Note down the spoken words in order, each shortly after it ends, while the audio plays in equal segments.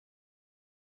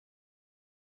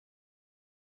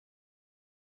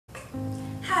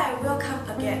Hi, welcome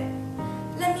again.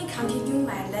 Let me continue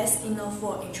my last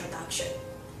INOFLOW introduction.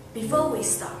 Before we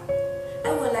start,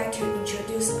 I would like to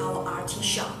introduce our RT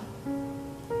Sean,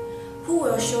 who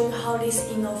will show you how this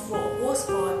INOFLOW works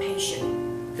for a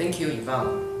patient. Thank you,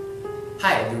 Yvonne.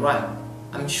 Hi everyone,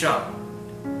 I'm Sean.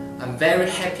 I'm very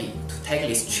happy to take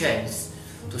this chance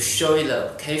to show you the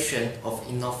application of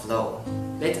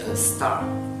INOFLOW. Let us start.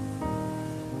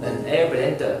 An air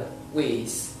blender with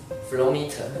flow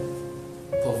meter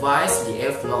provides the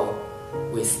airflow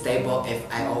with stable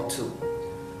FiO2.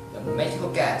 The medical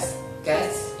gas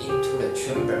gets into the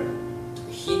chamber to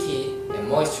be heated and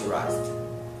moisturized,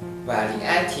 while the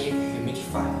active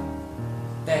humidified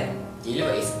then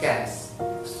delivers its gas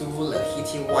through the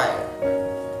heating wire.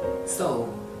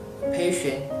 So, the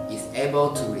patient is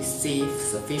able to receive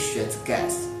sufficient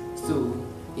gas through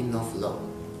INOFLOW.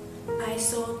 By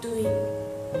so doing,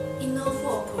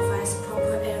 INOFLOW provides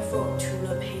proper airflow to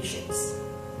the patients,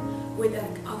 with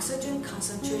an oxygen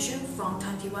concentration from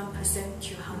 21%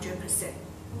 to 100%,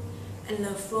 and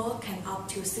the flow can up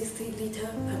to 60 liters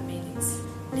per minute.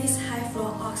 This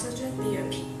high-flow oxygen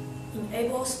therapy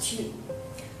enables to: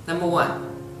 Number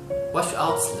 1. Wash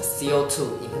out the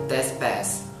CO2 in the dead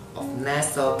space of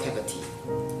nasal cavity.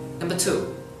 Number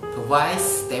 2. Provides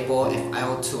stable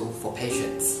FiO2 for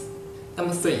patients.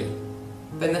 Number 3.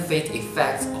 Benefit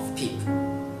effects of PEEP.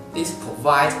 This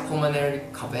provides pulmonary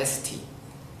capacity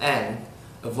and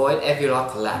avoid alveolar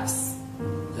collapse.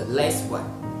 The last one,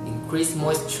 increase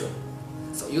moisture,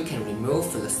 so you can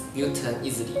remove the sputum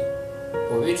easily.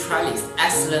 Will you try this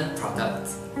excellent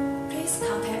product? Please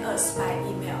contact us by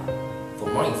email. For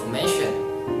more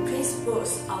information, please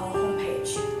browse our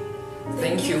homepage.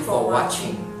 Thank you for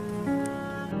watching.